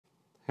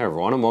Hey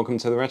everyone, and welcome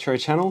to the Retro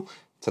channel.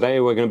 Today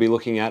we're going to be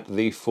looking at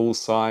the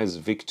full-size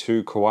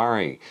VIC-II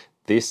Kawari.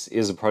 This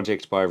is a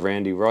project by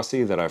Randy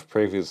Rossi that I've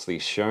previously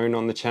shown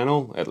on the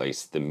channel, at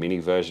least the mini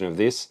version of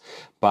this,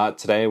 but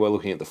today we're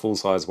looking at the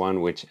full-size one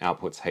which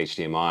outputs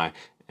HDMI,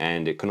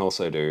 and it can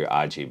also do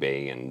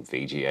RGB and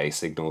VGA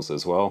signals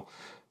as well.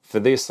 For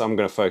this, I'm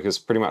going to focus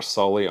pretty much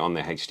solely on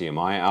the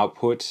HDMI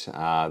output.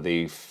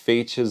 The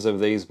features of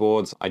these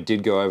boards I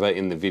did go over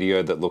in the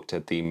video that looked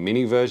at the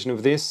mini version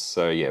of this.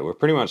 So yeah, we're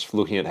pretty much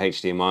looking at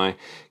HDMI.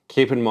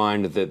 Keep in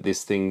mind that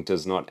this thing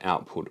does not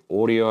output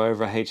audio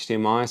over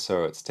HDMI,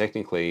 so it's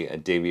technically a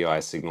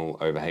DVI signal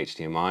over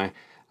HDMI.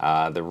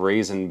 The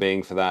reason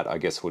being for that, I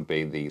guess, would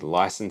be the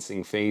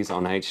licensing fees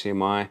on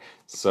HDMI.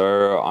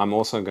 So I'm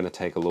also going to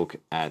take a look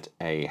at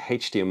a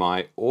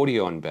HDMI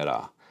audio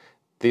embedder.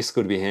 This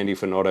could be handy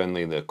for not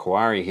only the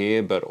Kawari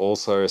here, but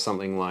also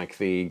something like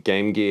the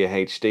Game Gear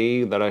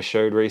HD that I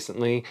showed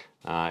recently.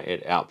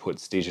 It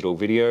outputs digital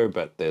video,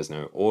 but there's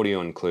no audio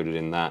included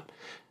in that.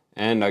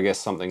 And I guess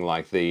something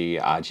like the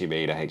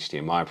RGB to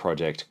HDMI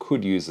project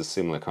could use a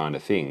similar kind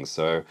of thing.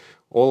 So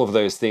all of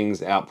those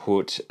things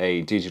output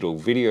a digital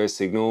video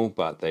signal,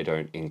 but they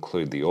don't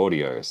include the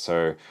audio.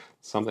 So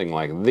something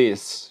like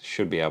this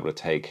should be able to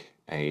take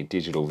a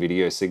digital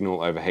video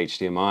signal over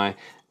HDMI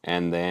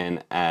and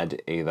then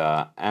add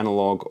either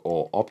analog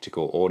or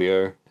optical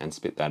audio and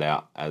spit that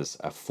out as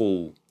a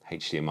full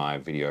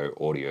HDMI video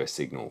audio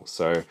signal.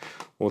 So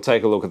we'll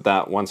take a look at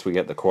that once we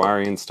get the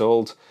Kawari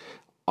installed.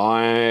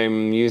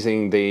 I'm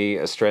using the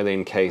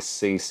Australian case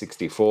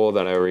C64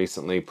 that I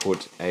recently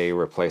put a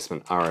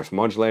replacement RF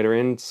modulator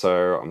in,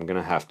 so I'm going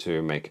to have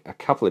to make a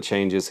couple of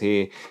changes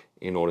here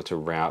in order to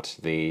route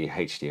the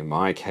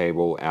HDMI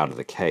cable out of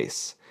the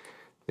case.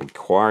 The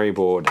Kawari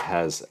board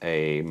has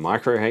a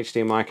micro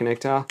HDMI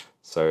connector,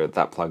 so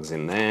that plugs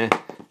in there,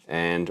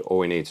 and all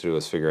we need to do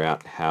is figure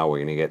out how we're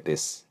going to get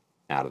this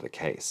out of the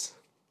case.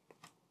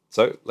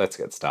 So let's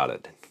get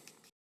started.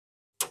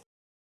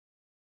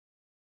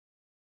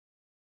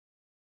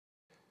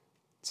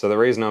 So the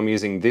reason I'm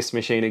using this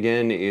machine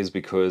again is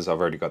because I've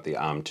already got the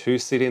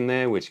ARM2 SID in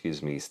there, which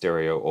gives me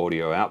stereo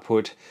audio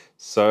output,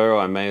 so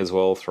I may as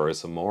well throw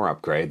some more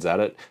upgrades at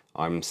it.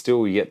 I'm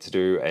still yet to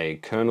do a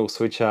kernel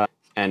switcher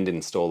and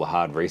install the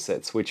hard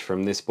reset switch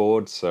from this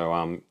board,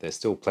 so there's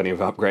still plenty of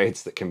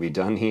upgrades that can be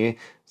done here,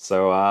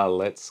 so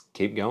let's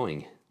keep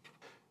going.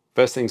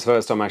 First things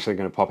first, I'm actually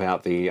going to pop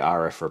out the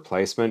RF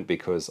replacement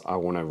because I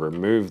want to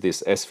remove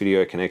this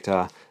S-video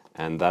connector,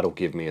 and that'll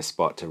give me a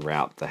spot to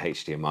route the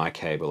HDMI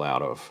cable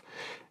out of.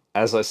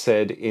 As I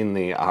said in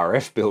the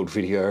RF build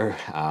video,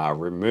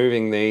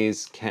 removing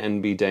these can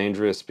be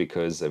dangerous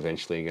because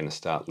eventually you're going to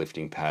start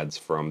lifting pads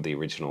from the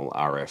original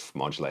RF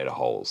modulator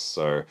holes.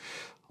 So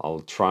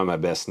I'll try my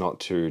best not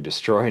to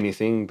destroy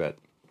anything, but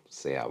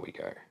see how we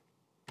go.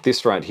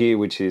 This right here,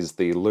 which is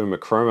the Luma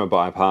Chroma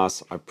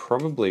bypass, I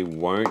probably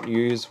won't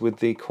use with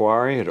the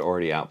Kawari. It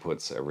already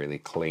outputs a really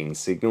clean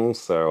signal,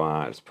 so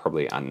it's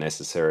probably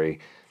unnecessary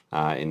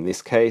in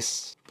this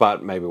case.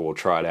 But maybe we'll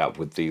try it out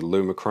with the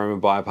Luma Chroma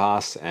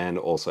bypass and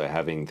also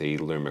having the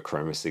Luma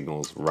Chroma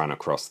signals run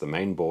across the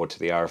main board to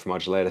the RF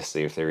modulator,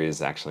 see if there is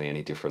actually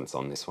any difference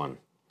on this one.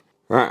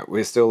 Right,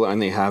 we still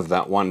only have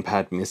that one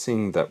pad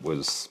missing that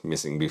was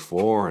missing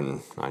before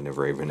and I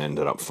never even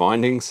ended up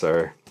finding,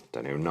 so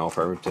don't even know if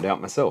I ripped it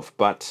out myself,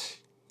 but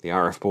the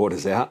RF board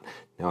is out.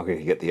 Now I'm going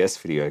to get the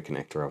S-video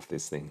connector off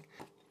this thing.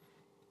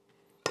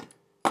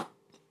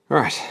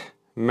 Alright,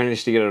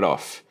 managed to get it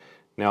off.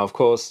 Now of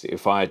course,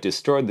 if I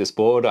destroyed this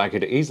board, I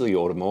could easily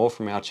order more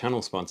from our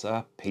channel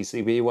sponsor,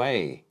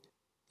 PCBWay.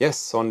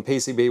 Yes, on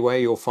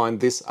PCBWay you'll find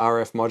this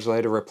RF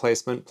modulator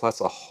replacement plus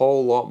a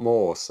whole lot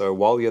more, so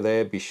while you're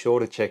there be sure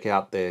to check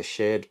out their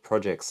shared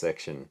projects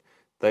section.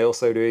 They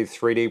also do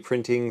 3D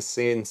printing,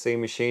 CNC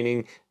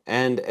machining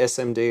and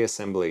SMD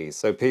assembly,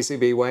 so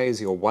PCBWay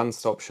is your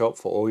one-stop shop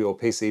for all your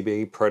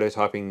PCB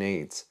prototyping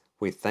needs.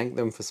 We thank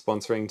them for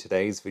sponsoring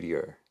today's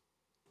video.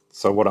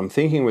 So what I'm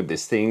thinking with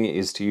this thing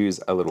is to use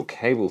a little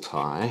cable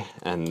tie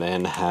and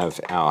then have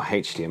our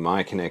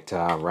HDMI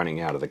connector running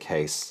out of the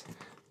case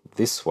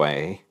this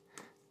way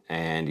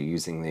and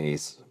using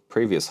these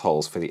previous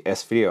holes for the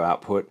S-video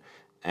output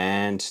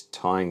and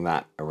tying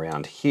that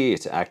around here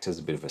to act as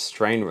a bit of a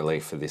strain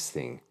relief for this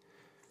thing.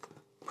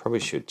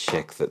 Probably should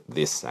check that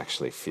this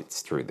actually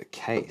fits through the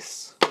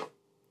case.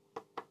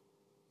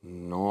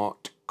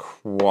 Not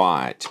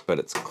quite, but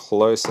it's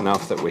close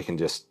enough that we can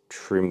just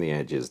trim the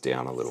edges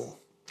down a little.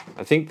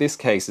 I think this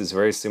case is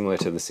very similar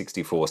to the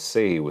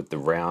 64C with the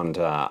round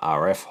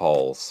RF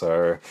hole,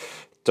 so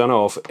don't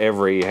know if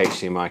every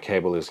HDMI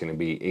cable is going to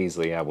be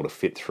easily able to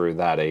fit through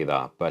that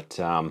either, but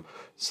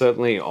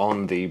certainly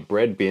on the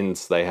bread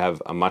bins they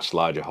have a much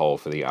larger hole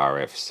for the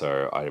RF,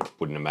 so I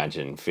wouldn't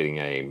imagine fitting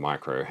a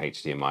micro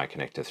HDMI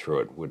connector through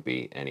it would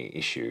be any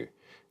issue.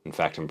 In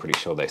fact, I'm pretty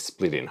sure they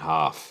split in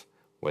half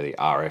where the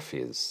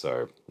RF is,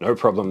 so no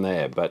problem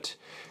there, but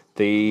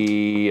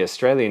the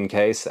Australian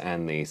case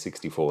and the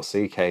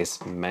 64C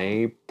case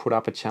may put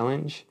up a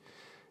challenge.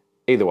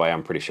 Either way,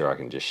 I'm pretty sure I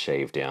can just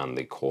shave down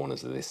the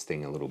corners of this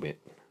thing a little bit.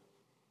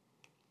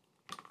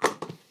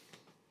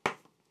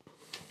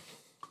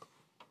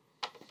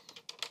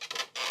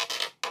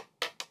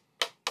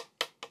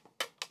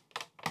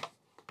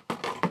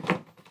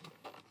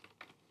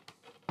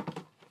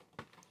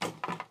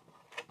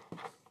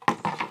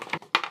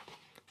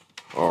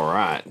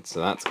 right, so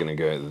that's gonna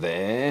go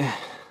there.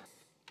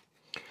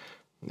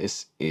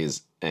 This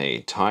is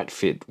a tight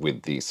fit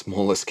with the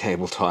smallest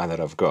cable tie that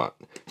I've got.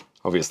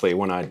 Obviously,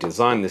 when I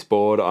designed this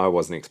board, I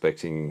wasn't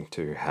expecting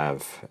to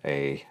have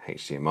a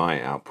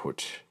HDMI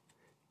output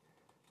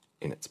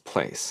in its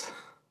place.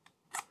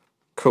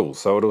 Cool,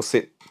 so it'll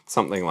sit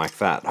something like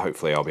that.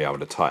 Hopefully I'll be able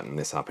to tighten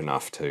this up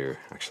enough to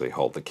actually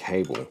hold the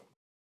cable.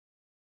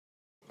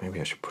 Maybe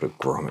I should put a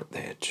grommet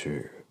there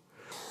too.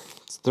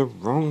 It's the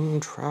wrong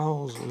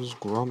trousers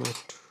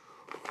grommet.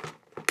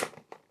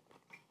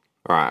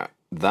 Alright,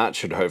 that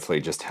should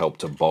hopefully just help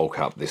to bulk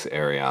up this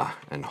area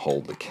and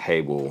hold the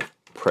cable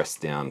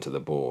pressed down to the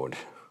board.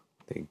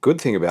 The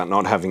good thing about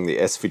not having the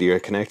S-video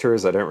connector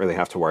is I don't really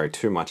have to worry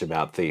too much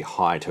about the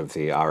height of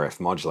the RF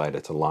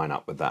modulator to line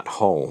up with that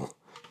hole.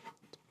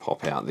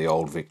 Pop out the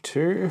old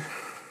VIC-II.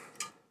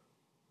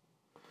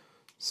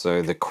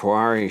 So the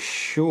Kawari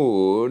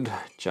should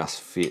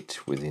just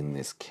fit within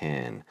this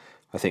can.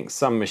 I think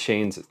some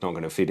machines it's not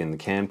going to fit in the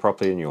can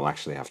properly and you'll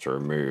actually have to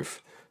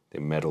remove the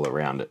metal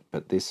around it,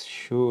 but this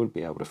should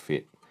be able to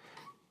fit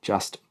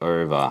just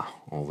over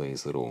all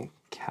these little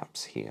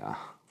caps here.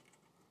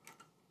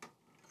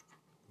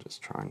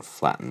 Just try and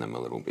flatten them a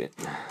little bit.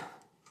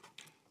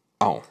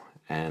 Oh,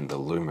 and the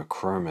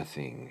Lumichroma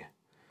thing.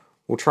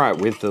 We'll try it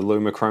with the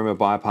Lumichroma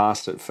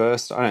bypassed at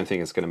first. I don't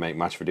think it's going to make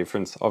much of a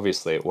difference.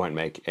 Obviously it won't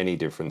make any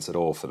difference at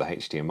all for the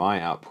HDMI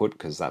output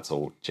because that's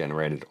all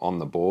generated on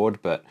the board,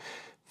 but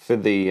for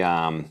the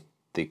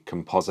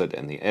composite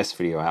and the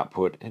S-video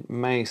output, it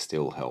may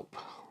still help.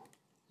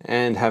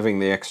 And having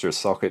the extra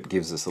socket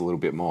gives us a little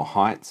bit more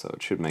height, so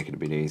it should make it a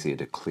bit easier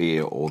to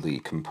clear all the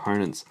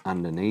components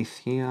underneath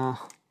here.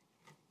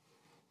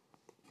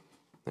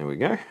 There we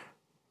go.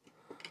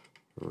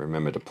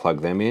 Remember to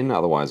plug them in,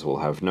 otherwise we'll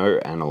have no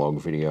analog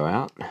video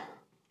out.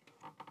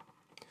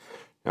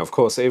 Now of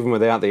course, even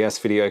without the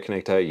S-video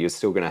connector, you're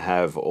still going to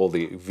have all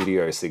the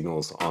video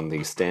signals on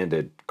the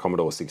standard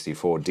Commodore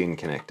 64 DIN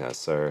connector,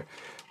 so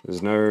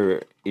there's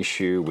no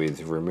issue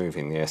with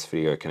removing the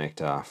S-video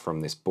connector from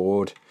this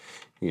board.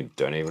 You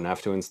don't even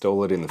have to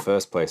install it in the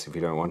first place if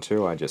you don't want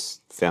to. I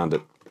just found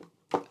it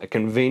a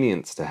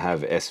convenience to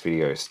have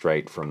S-video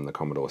straight from the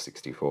Commodore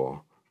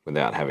 64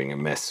 without having a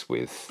mess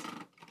with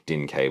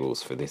DIN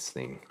cables for this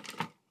thing.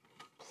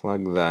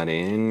 Plug that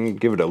in,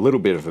 give it a little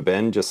bit of a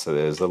bend just so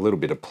there's a little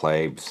bit of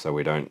play so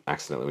we don't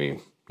accidentally,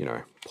 you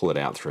know, pull it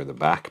out through the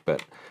back,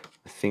 but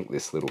I think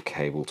this little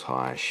cable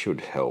tie should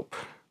help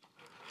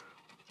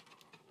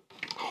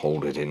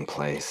hold it in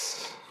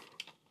place.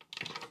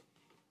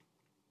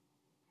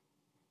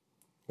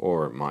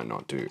 Or it might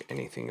not do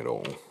anything at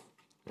all.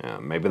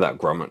 Maybe that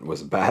grommet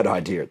was a bad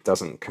idea, it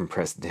doesn't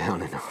compress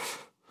down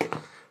enough.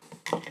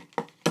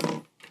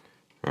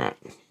 Alright,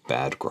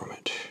 bad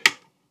grommet.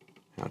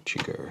 How'd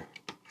you go?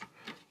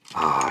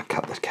 Ah, I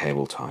cut the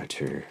cable tie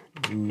too.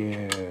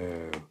 No.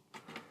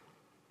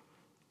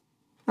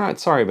 Alright,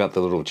 sorry about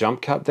the little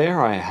jump cut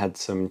there. I had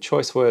some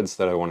choice words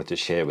that I wanted to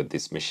share with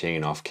this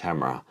machine off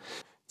camera.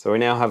 So we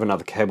now have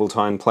another cable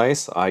tie in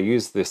place. I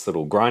used this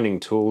little grinding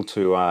tool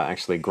to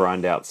actually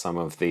grind out some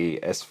of the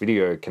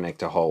S-video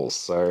connector holes.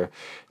 So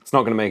it's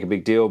not going to make a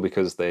big deal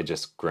because they're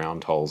just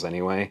ground holes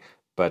anyway.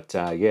 But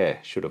yeah,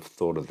 should have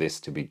thought of this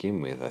to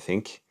begin with, I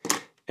think.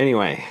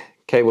 Anyway,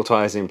 cable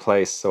tie is in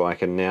place so I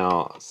can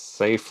now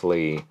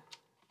safely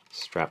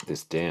strap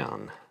this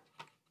down.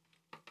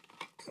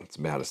 It's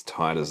about as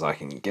tight as I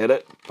can get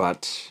it,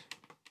 but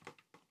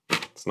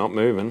it's not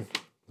moving.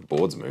 The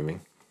board's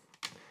moving.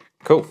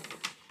 Cool.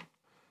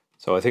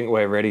 So I think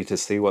we're ready to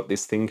see what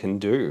this thing can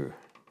do.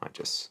 I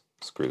just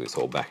screw this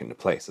all back into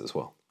place as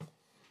well.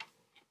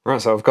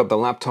 Right, so I've got the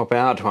laptop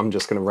out. I'm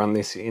just going to run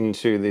this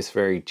into this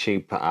very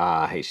cheap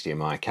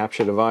HDMI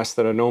capture device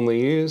that I normally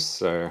use.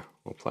 So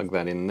we'll plug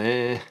that in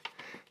there.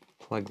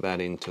 Plug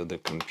that into the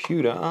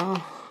computer.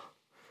 I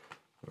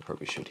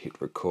probably should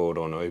hit record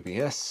on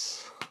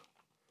OBS.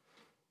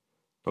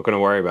 Not going to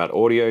worry about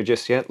audio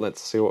just yet. Let's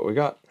see what we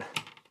got.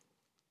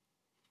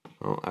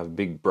 Oh, I have a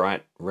big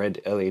bright red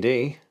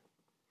LED.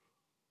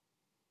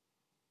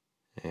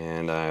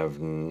 And I have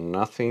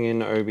nothing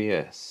in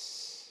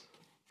OBS.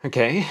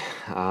 Okay,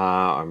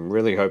 I'm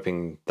really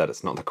hoping that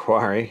it's not the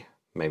Kawari.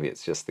 Maybe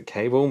it's just the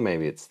cable,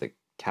 maybe it's the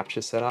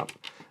capture setup.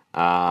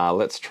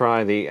 Let's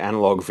try the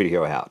analog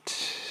video out.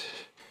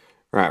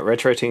 Right,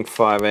 RetroTink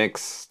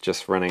 5X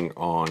just running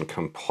on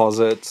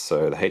composite,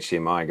 so the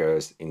HDMI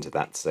goes into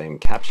that same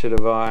capture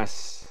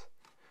device.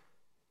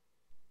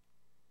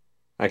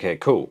 Okay,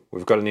 cool,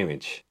 we've got an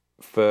image.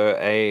 For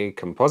a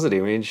composite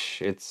image,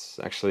 it's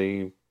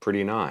actually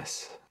pretty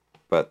nice,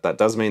 but that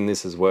does mean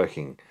this is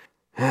working.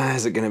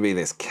 Is it going to be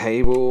this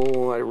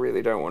cable? I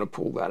really don't want to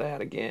pull that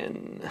out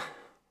again.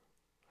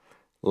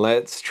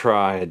 Let's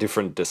try a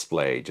different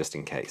display just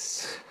in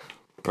case.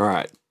 All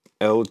right,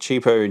 El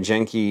Cheapo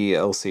Janky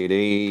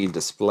LCD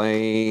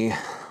display.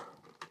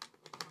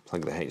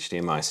 Plug the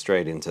HDMI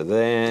straight into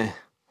there.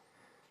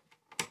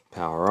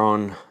 Power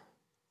on.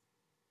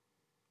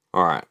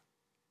 All right,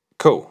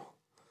 cool.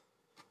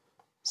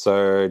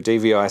 So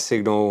DVI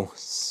signal,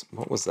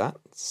 what was that?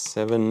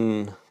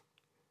 7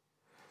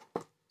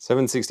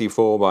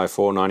 764 by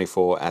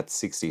 494 at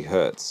 60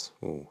 Hertz.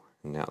 Ooh,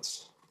 now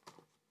it's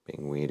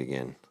being weird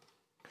again.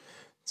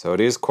 So it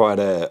is quite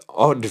an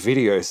odd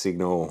video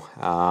signal.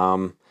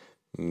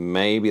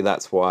 Maybe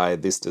that's why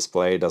this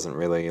display doesn't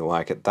really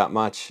like it that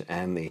much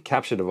and the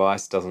capture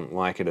device doesn't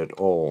like it at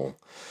all.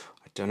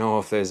 I don't know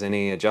if there's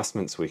any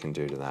adjustments we can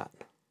do to that.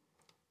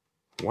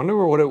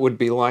 Wonder what it would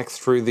be like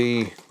through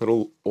the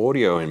little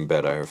audio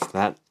embedder, if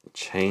that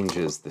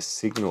changes the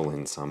signal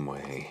in some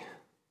way.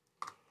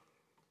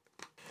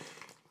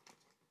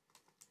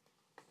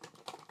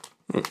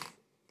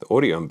 The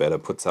audio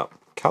embedder puts up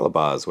color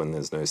bars when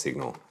there's no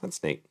signal.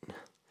 That's neat.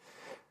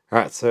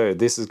 Alright, so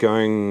this is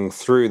going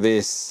through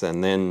this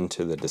and then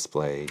to the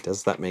display.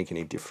 Does that make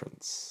any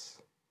difference?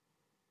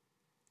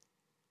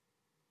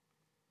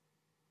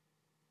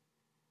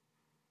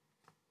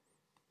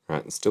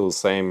 Alright, still the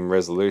same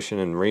resolution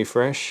and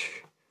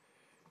refresh.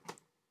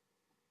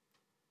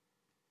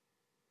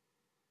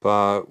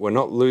 But we're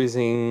not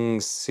losing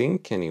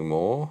sync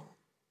anymore.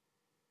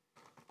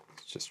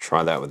 Let's just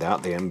try that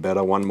without the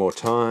embedder one more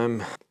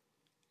time.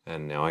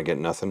 And now I get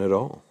nothing at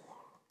all.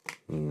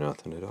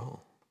 Nothing at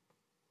all.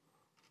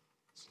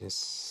 Is this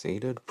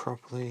seated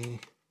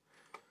properly?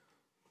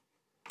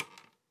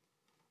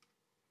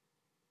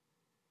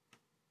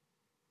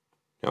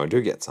 No, I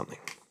do get something.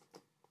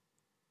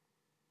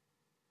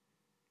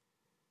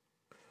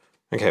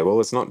 Okay, well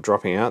it's not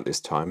dropping out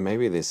this time.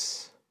 Maybe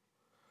this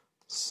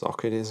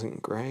socket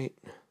isn't great.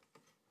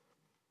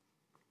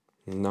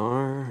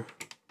 No.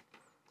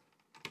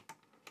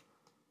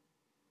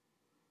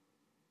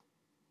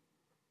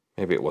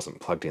 Maybe it wasn't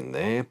plugged in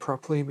there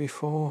properly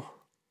before.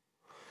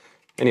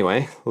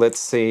 Anyway, let's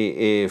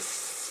see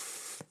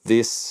if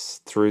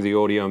this through the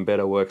audio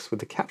embedder works with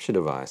the capture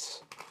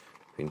device.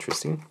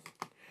 Interesting.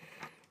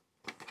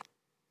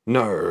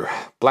 No,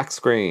 black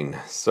screen.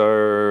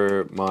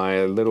 So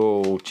my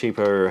little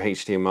cheapo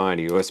HDMI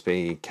to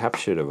USB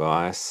capture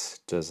device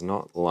does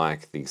not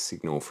like the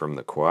signal from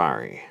the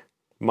Kawari.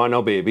 Might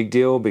not be a big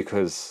deal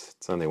because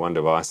it's only one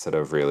device that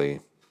I've really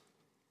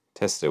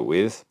tested it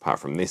with, apart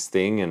from this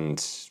thing,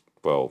 and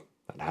well,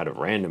 that had a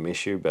random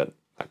issue, but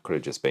that could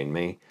have just been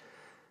me.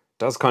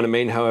 Does kind of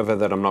mean, however,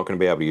 that I'm not going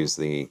to be able to use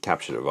the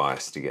capture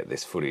device to get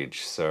this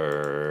footage,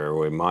 so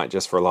we might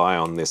just rely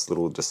on this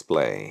little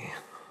display.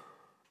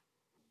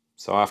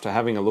 So after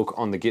having a look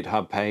on the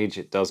GitHub page,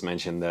 it does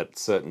mention that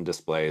certain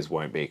displays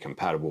won't be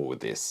compatible with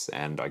this,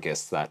 and I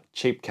guess that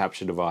cheap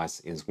capture device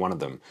is one of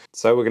them.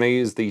 So we're going to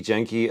use the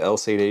janky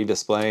LCD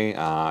display.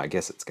 I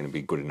guess it's going to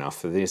be good enough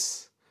for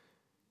this.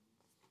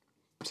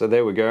 So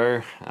there we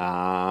go.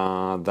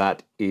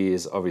 That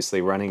is obviously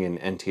running in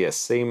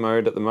NTSC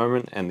mode at the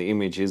moment, and the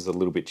image is a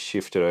little bit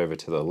shifted over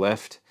to the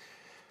left.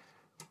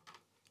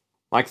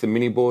 Like the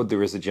mini board,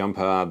 there is a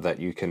jumper that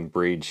you can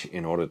bridge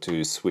in order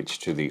to switch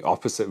to the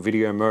opposite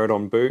video mode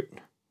on boot.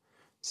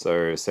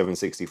 So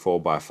 764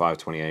 by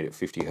 528 at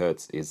 50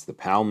 Hertz is the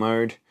PAL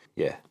mode.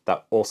 Yeah,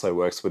 that also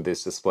works with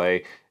this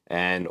display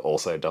and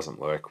also doesn't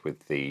work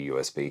with the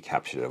USB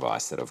capture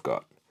device that I've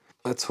got.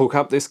 Let's hook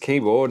up this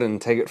keyboard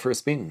and take it for a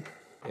spin.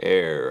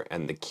 There,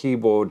 and the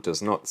keyboard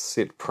does not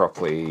sit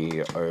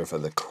properly over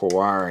the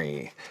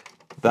Kawari.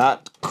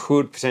 That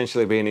could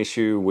potentially be an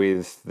issue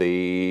with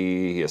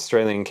the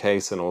Australian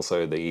case and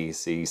also the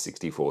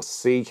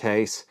C64C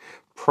case.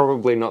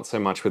 Probably not so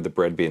much with the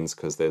bread bins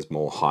because there's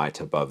more height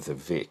above the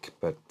VIC.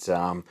 But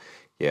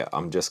yeah,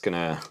 I'm just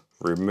gonna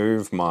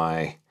remove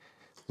my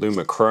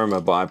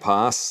Lumichroma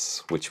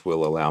bypass, which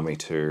will allow me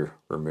to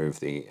remove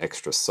the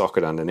extra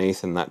socket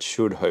underneath, and that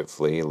should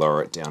hopefully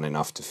lower it down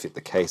enough to fit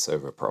the case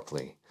over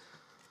properly.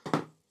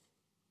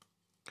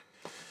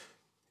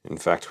 In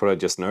fact, what I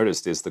just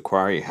noticed is the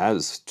Kawari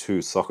has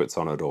 2 sockets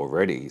on it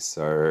already,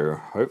 so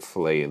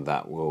hopefully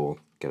that will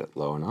get it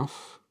low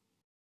enough.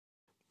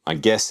 My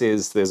guess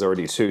is there's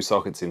already 2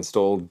 sockets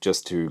installed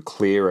just to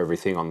clear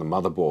everything on the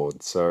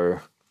motherboard, so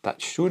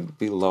that should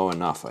be low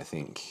enough, I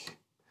think.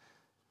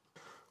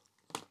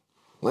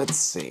 Let's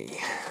see.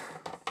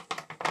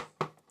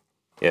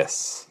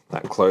 Yes,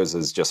 that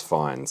closes just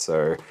fine.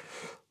 So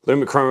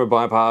Lumichroma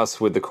bypass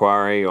with the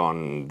Kawari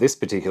on this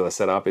particular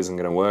setup isn't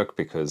going to work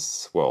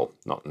because, well,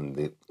 not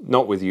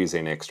with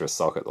using an extra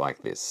socket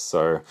like this.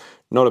 So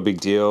not a big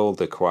deal.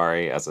 The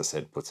Kawari, as I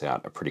said, puts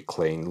out a pretty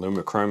clean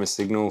Lumichroma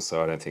signal,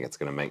 so I don't think it's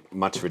going to make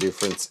much of a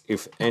difference,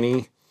 if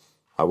any.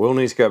 I will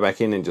need to go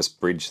back in and just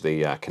bridge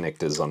the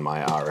connectors on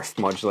my RF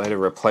modulator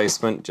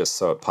replacement just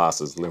so it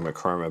passes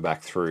Lumichroma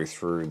back through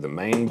the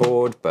main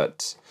board,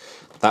 but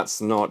that's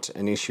not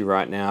an issue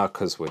right now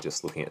because we're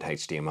just looking at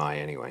HDMI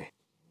anyway.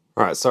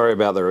 Alright, sorry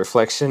about the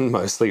reflection,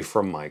 mostly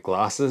from my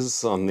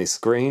glasses on this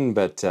screen,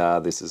 but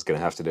this is going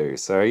to have to do.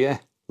 So yeah,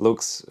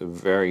 looks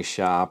very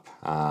sharp.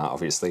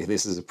 Obviously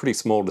this is a pretty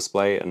small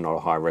display and not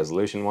a high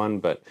resolution one,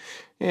 but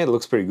yeah, it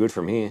looks pretty good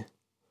from here.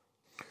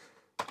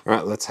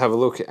 Alright, let's have a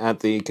look at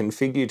the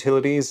config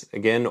utilities.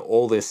 Again,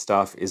 all this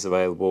stuff is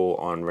available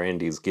on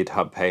Randy's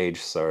GitHub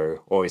page, so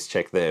always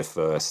check there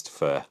first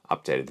for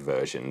updated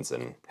versions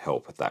and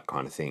help with that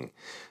kind of thing.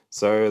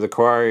 So the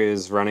Kawari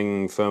is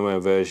running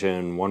firmware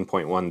version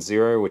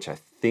 1.10, which I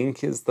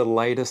think is the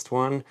latest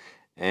one.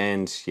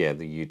 And yeah,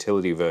 the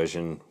utility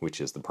version, which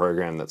is the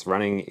program that's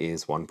running,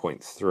 is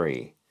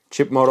 1.3.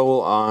 Chip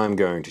model, I'm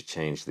going to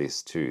change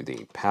this to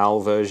the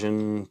PAL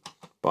version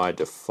by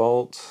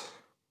default.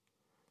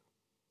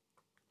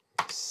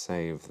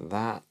 Save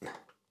that.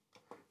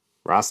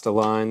 Raster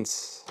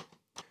lines.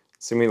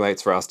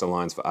 Simulates raster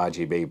lines for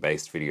RGB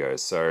based videos.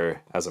 So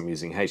as I'm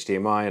using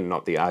HDMI and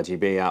not the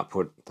RGB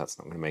output, that's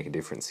not going to make a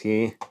difference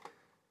here.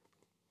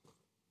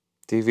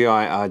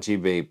 DVI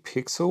RGB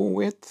pixel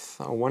width.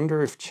 I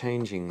wonder if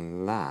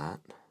changing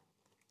that.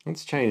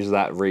 Let's change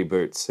that,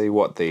 reboot, see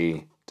what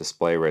the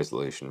display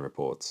resolution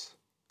reports.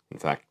 In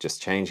fact,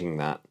 just changing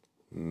that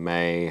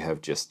may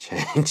have just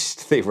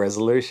changed the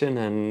resolution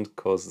and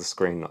caused the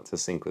screen not to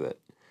sync with it.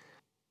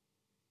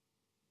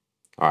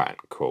 Alright,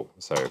 cool.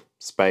 So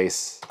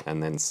space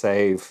and then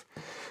save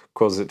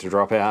causes it to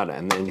drop out,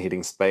 and then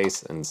hitting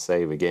space and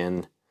save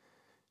again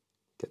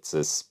gets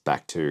us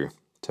back to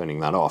turning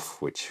that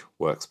off, which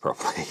works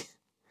properly.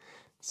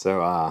 So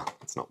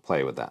let's not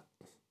play with that.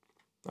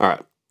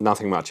 Alright,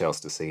 nothing much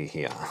else to see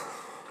here.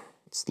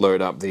 Let's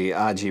load up the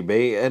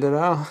RGB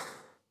editor.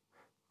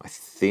 I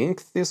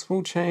think this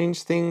will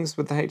change things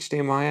with the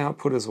HDMI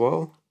output as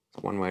well.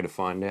 It's one way to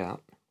find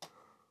out.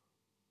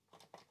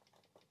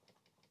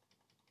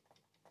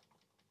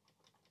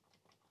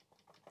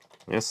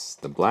 Yes,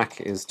 the black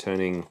is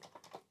turning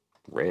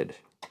red.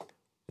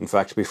 In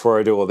fact, before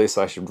I do all this,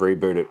 I should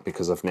reboot it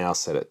because I've now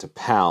set it to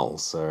PAL.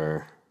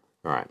 So,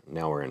 alright,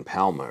 now we're in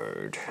PAL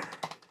mode.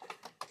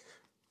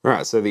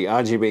 Alright, so the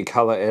RGB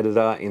color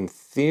editor, in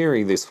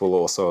theory, this will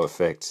also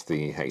affect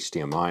the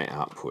HDMI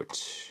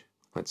output.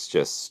 Let's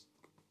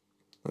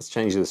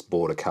change this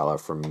border color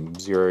from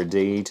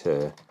 0D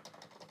to,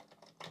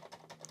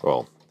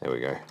 well, there we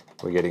go.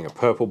 We're getting a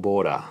purple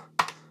border.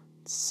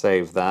 Let's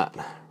save that,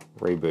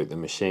 reboot the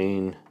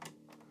machine.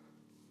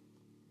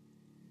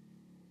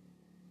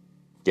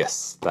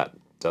 Yes, that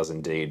does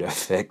indeed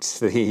affect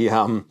the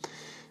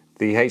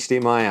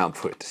HDMI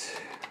output.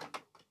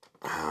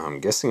 I'm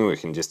guessing we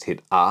can just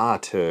hit R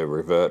to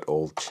revert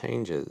all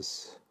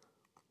changes.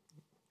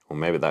 Or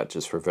maybe that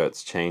just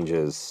reverts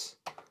changes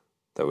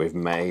that we've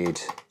made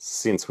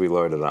since we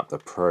loaded up the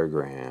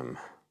program.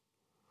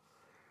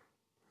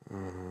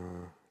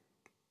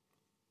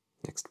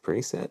 Next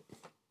preset.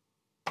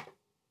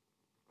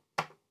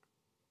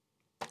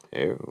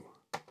 Oh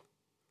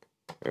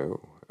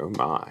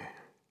my.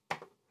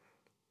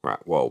 Right,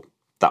 well,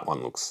 that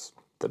one looks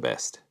the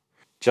best.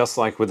 Just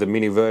like with the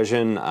mini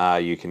version,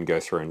 you can go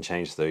through and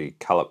change the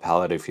color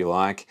palette if you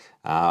like.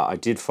 I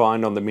did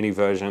find on the mini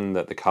version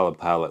that the color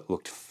palette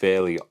looked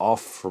fairly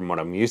off from what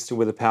I'm used to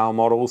with the power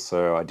model,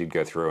 so I did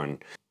go through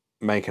and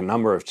make a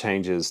number of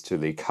changes to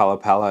the color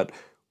palette.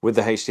 With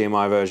the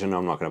HDMI version,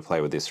 I'm not going to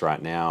play with this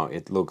right now.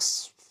 It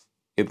looks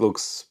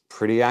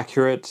pretty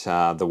accurate.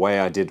 The way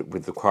I did it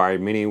with the Kawari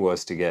Mini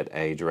was to get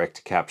a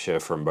direct capture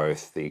from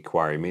both the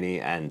Kawari Mini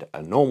and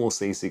a normal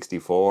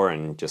C64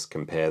 and just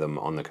compare them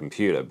on the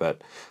computer,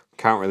 but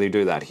can't really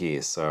do that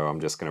here, so I'm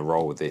just going to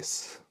roll with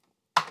this.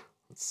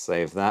 Let's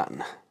save that.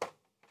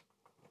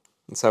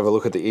 Let's have a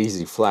look at the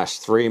Easy Flash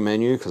 3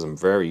 menu, because I'm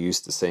very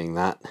used to seeing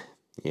that.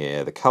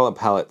 Yeah, the color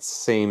palette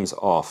seems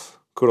off.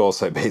 Could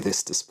also be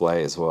this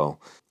display as well.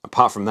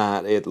 Apart from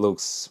that, it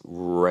looks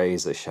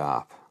razor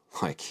sharp.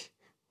 Like,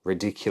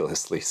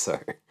 ridiculously so.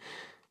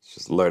 Let's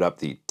just load up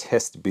the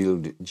test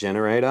build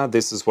generator.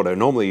 This is what I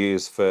normally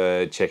use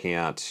for checking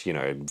out, you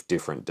know,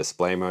 different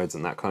display modes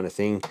and that kind of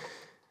thing.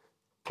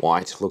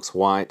 White looks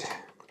white.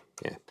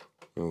 Yeah.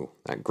 Ooh,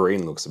 that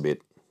green looks a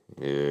bit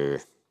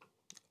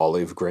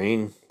olive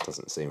green.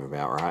 Doesn't seem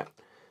about right.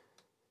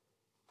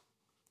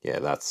 Yeah,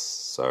 that's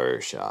so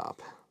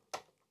sharp.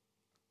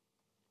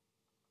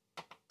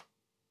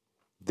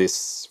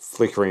 This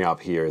flickering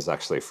up here is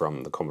actually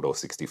from the Commodore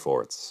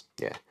 64. It's,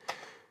 yeah,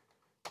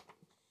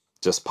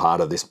 just part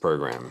of this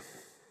program.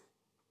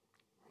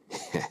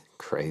 Yeah,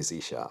 crazy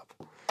sharp.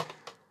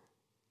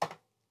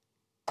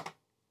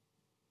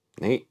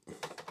 Neat.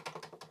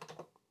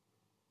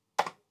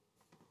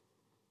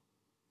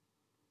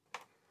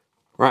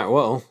 Right,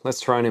 well,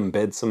 let's try and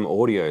embed some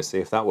audio, see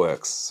if that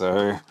works.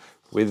 So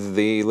with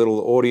the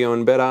little audio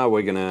embedder,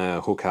 we're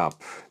gonna hook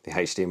up the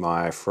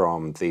HDMI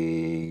from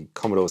the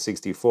Commodore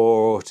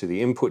 64 to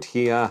the input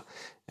here,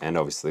 and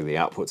obviously the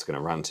output's gonna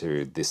run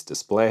to this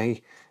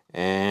display,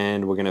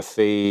 and we're gonna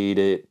feed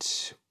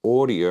it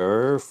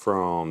audio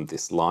from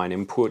this line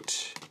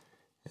input,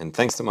 and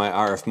thanks to my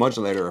RF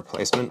modulator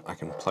replacement, I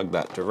can plug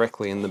that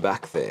directly in the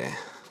back there.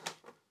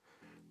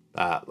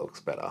 That looks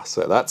better.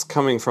 So that's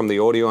coming from the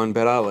audio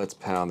embedder. Let's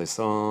power this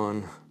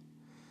on.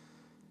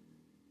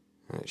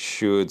 It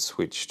should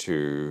switch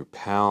to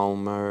PAL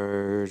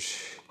mode.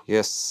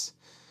 Yes.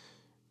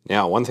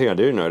 Now, one thing I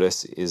do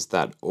notice is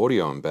that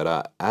audio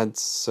embedder adds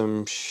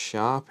some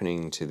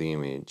sharpening to the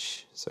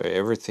image. So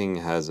everything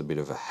has a bit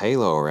of a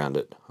halo around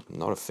it. I'm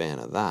not a fan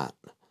of that.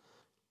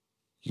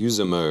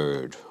 User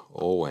mode,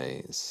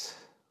 always.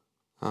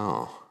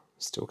 Oh,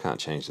 still can't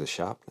change the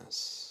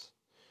sharpness.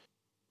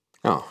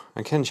 Oh,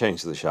 I can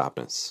change the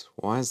sharpness.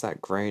 Why is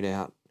that grayed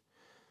out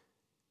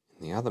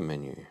in the other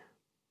menu?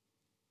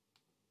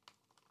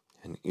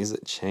 And is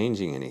it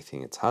changing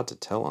anything? It's hard to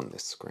tell on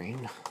this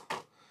screen.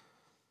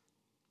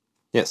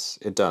 Yes,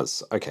 it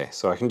does. Okay,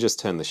 so I can just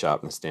turn the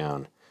sharpness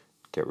down,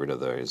 get rid of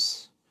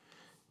those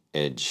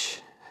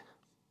edge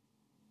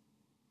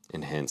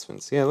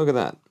enhancements. Yeah, look at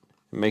that.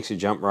 It makes you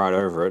jump right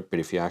over it, but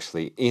if you're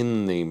actually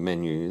in the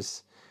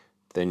menus,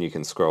 then you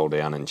can scroll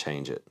down and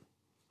change it.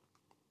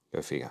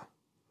 Go figure.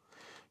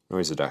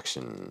 Noise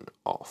reduction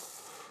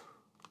off.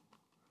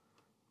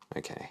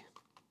 Okay.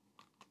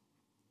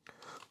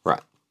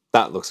 Right,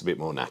 that looks a bit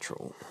more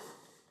natural.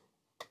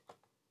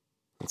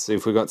 Let's see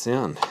if we got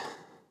sound.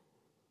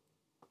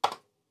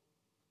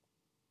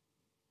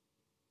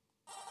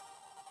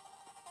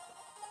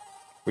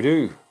 We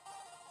do.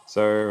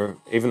 So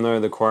even though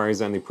the Kawari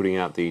is only putting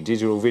out the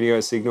digital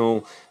video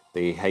signal,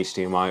 the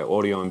HDMI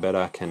audio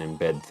embedder can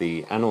embed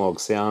the analog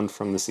sound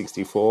from the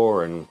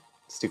 64 and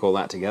stick all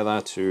that together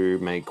to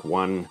make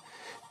one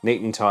neat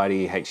and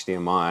tidy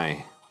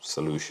HDMI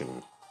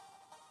solution.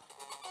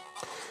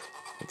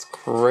 It's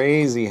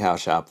crazy how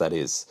sharp that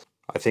is.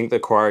 I think the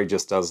Kawari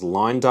just does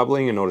line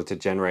doubling in order to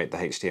generate the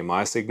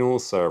HDMI signal,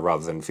 so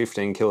rather than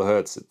 15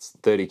 kilohertz, it's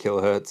 30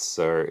 kilohertz,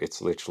 so it's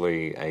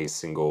literally a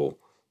single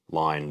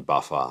line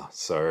buffer,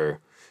 so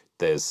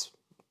there's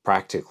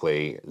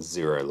practically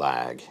zero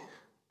lag.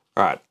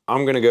 Alright,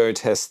 I'm going to go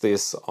test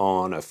this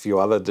on a few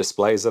other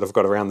displays that I've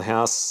got around the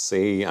house,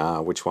 see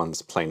which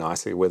ones play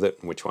nicely with it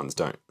and which ones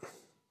don't.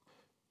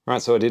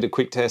 Alright, so I did a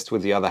quick test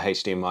with the other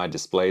HDMI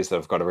displays that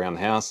I've got around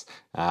the house.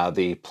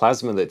 The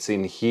plasma that's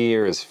in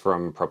here is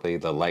from probably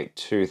the late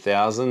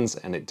 2000s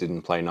and it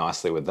didn't play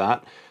nicely with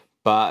that.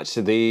 But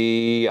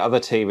the other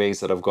TVs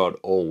that I've got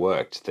all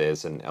worked.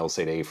 There's an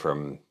LCD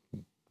from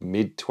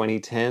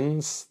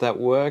mid-2010s that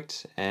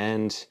worked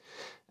and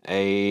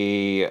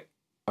a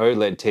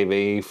OLED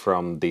TV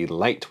from the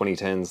late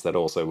 2010s that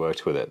also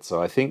worked with it.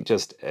 So I think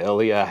just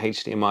earlier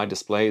HDMI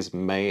displays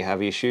may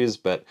have issues,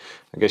 but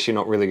I guess you're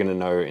not really going to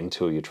know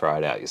until you try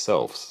it out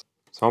yourselves.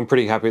 So I'm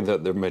pretty happy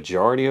that the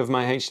majority of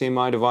my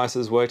HDMI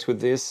devices worked with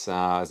this.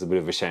 It's a bit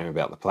of a shame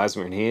about the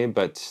plasma in here,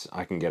 but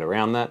I can get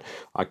around that.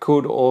 I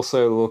could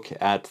also look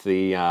at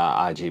the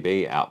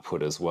RGB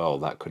output as well.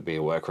 That could be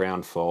a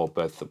workaround for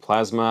both the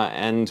plasma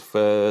and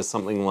for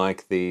something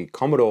like the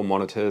Commodore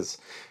monitors.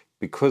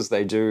 Because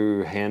they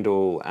do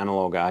handle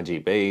analog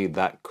RGB,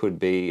 that could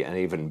be an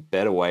even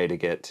better way to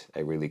get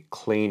a really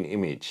clean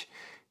image.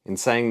 In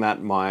saying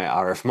that, my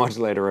RF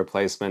modulator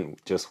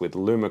replacement just with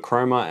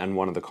Lumichroma and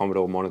one of the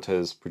Commodore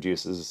monitors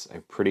produces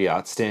a pretty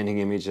outstanding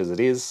image as it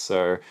is,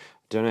 so I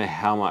don't know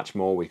how much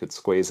more we could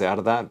squeeze out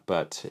of that,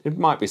 but it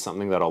might be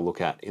something that I'll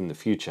look at in the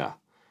future.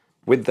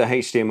 With the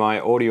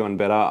HDMI audio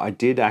embedder, I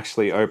did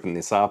actually open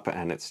this up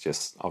and it's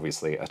just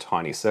obviously a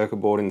tiny circuit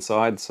board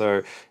inside,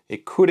 so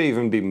it could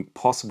even be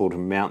possible to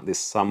mount this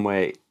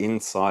somewhere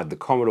inside the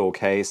Commodore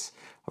case,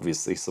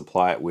 obviously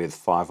supply it with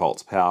 5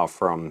 volts power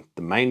from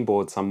the main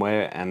board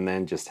somewhere, and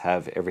then just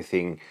have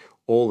everything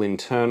all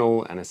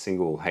internal and a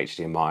single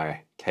HDMI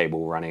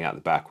cable running out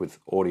the back with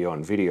audio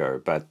and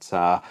video. But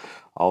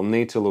I'll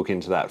need to look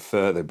into that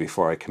further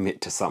before I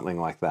commit to something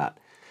like that.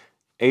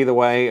 Either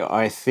way,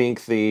 I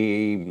think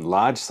the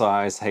large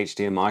size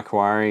HDMI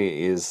Kawari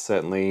is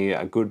certainly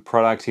a good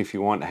product if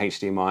you want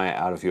HDMI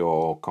out of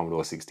your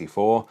Commodore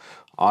 64.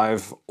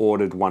 I've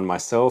ordered one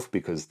myself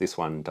because this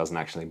one doesn't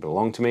actually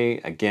belong to me.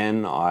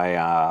 Again,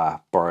 I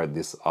borrowed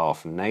this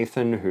off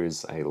Nathan,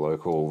 who's a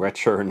local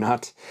retro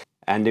nut.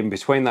 And in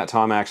between that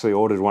time, I actually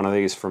ordered one of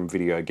these from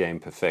Video Game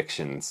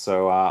Perfection.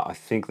 So I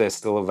think they're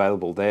still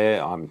available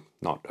there. I'm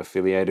not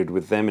affiliated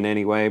with them in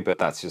any way, but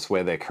that's just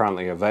where they're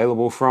currently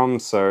available from.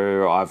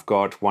 So I've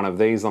got one of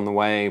these on the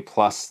way,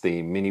 plus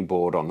the mini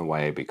board on the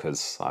way,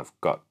 because I've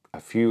got a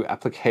few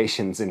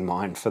applications in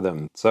mind for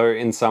them. So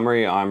in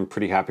summary, I'm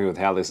pretty happy with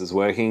how this is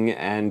working.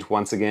 And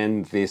once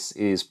again, this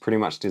is pretty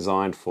much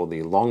designed for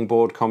the long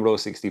board Commodore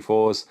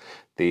 64s.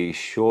 The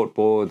short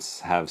boards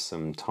have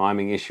some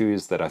timing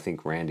issues that I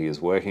think Randy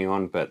is working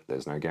on, but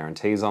there's no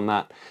guarantees on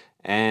that.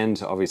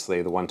 And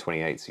obviously the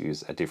 128s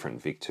use a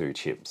different VIC-II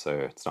chip, so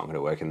it's not going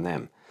to work in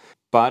them.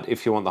 But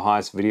if you want the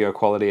highest video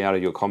quality out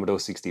of your Commodore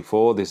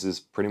 64, this is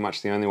pretty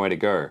much the only way to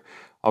go.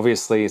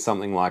 Obviously,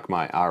 something like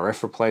my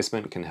RF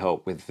replacement can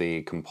help with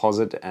the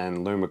composite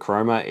and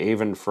Lumichroma,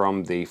 even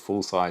from the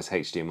full-size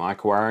HDMI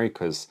Kawari,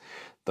 because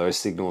those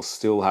signals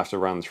still have to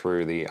run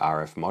through the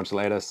RF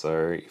modulator.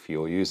 So if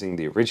you're using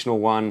the original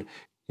one,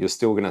 you're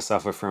still going to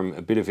suffer from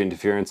a bit of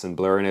interference and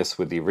blurriness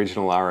with the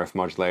original RF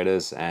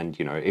modulators, and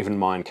even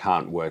mine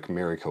can't work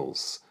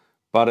miracles.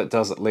 But it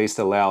does at least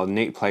allow a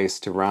neat place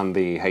to run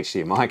the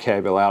HDMI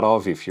cable out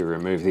of if you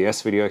remove the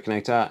S-video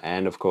connector,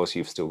 and of course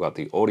you've still got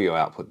the audio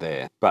output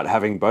there. But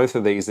having both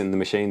of these in the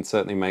machine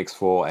certainly makes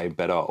for a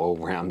better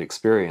all-round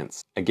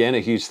experience. Again, a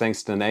huge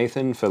thanks to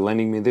Nathan for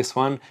lending me this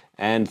one,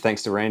 and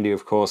thanks to Randy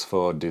of course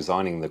for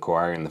designing the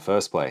Kawari in the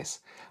first place.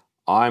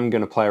 I'm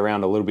going to play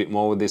around a little bit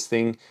more with this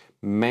thing.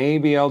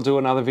 Maybe I'll do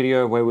another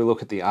video where we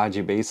look at the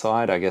RGB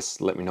side. I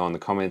guess let me know in the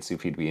comments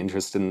if you'd be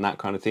interested in that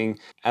kind of thing.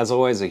 As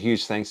always, a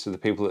huge thanks to the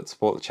people that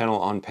support the channel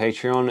on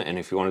Patreon, and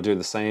if you want to do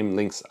the same,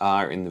 links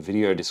are in the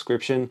video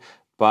description.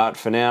 But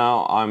for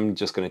now, I'm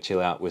just going to chill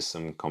out with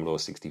some Commodore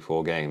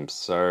 64 games.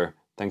 So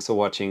thanks for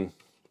watching.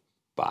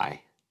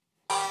 Bye.